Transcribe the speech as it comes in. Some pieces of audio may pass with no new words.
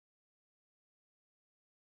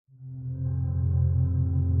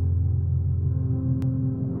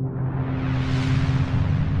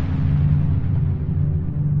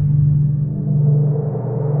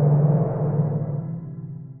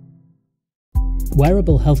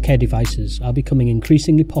Wearable healthcare devices are becoming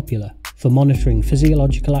increasingly popular for monitoring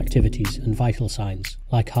physiological activities and vital signs,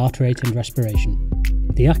 like heart rate and respiration.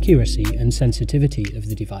 The accuracy and sensitivity of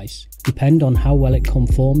the device depend on how well it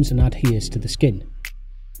conforms and adheres to the skin,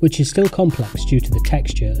 which is still complex due to the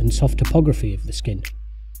texture and soft topography of the skin.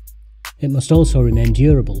 It must also remain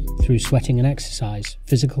durable through sweating and exercise,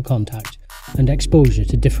 physical contact, and exposure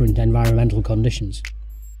to different environmental conditions.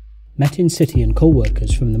 Metin City and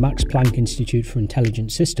co-workers from the Max Planck Institute for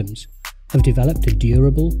Intelligent Systems have developed a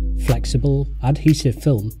durable, flexible, adhesive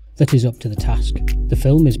film that is up to the task. The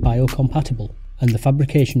film is biocompatible, and the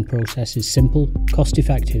fabrication process is simple,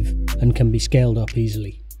 cost-effective, and can be scaled up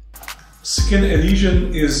easily. Skin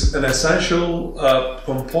adhesion is an essential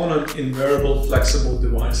component in wearable flexible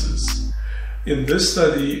devices. In this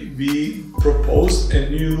study, we proposed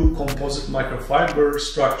a new composite microfiber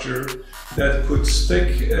structure that could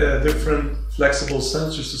stick different flexible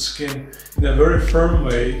sensors to skin in a very firm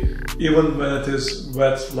way, even when it is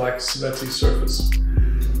wet, like sweaty surface.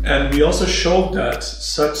 And we also showed that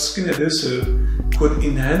such skin adhesive could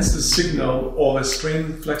enhance the signal of a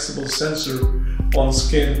strained flexible sensor on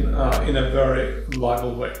skin in a very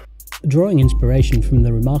reliable way. Drawing inspiration from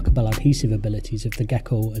the remarkable adhesive abilities of the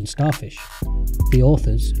gecko and starfish, the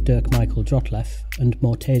authors, Dirk Michael Drotleff and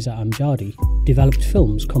Morteza Amjadi, developed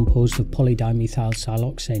films composed of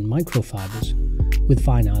polydimethylsiloxane microfibers with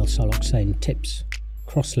vinylsiloxane tips,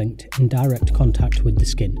 cross-linked in direct contact with the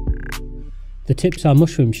skin. The tips are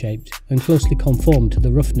mushroom-shaped and closely conform to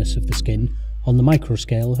the roughness of the skin on the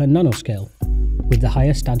microscale and nanoscale, with the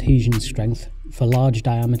highest adhesion strength for large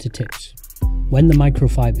diameter tips. When the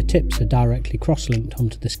microfiber tips are directly cross-linked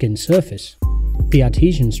onto the skin surface, the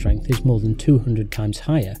adhesion strength is more than 200 times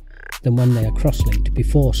higher than when they are cross-linked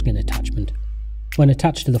before skin attachment. When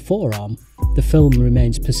attached to the forearm, the film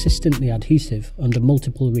remains persistently adhesive under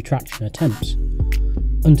multiple retraction attempts,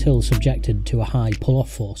 until subjected to a high pull-off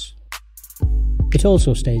force. It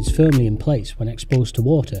also stays firmly in place when exposed to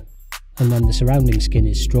water, and when the surrounding skin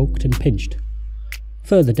is stroked and pinched,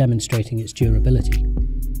 further demonstrating its durability.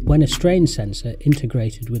 When a strain sensor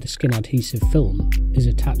integrated with a skin adhesive film is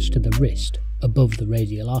attached to the wrist above the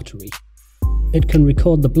radial artery, it can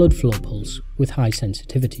record the blood flow pulse with high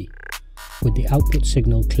sensitivity, with the output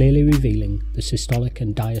signal clearly revealing the systolic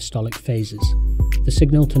and diastolic phases. The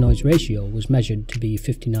signal-to-noise ratio was measured to be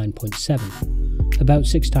 59.7, about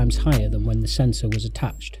 6 times higher than when the sensor was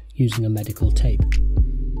attached using a medical tape.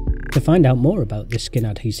 To find out more about this skin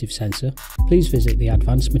adhesive sensor, please visit the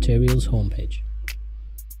Advanced Materials homepage.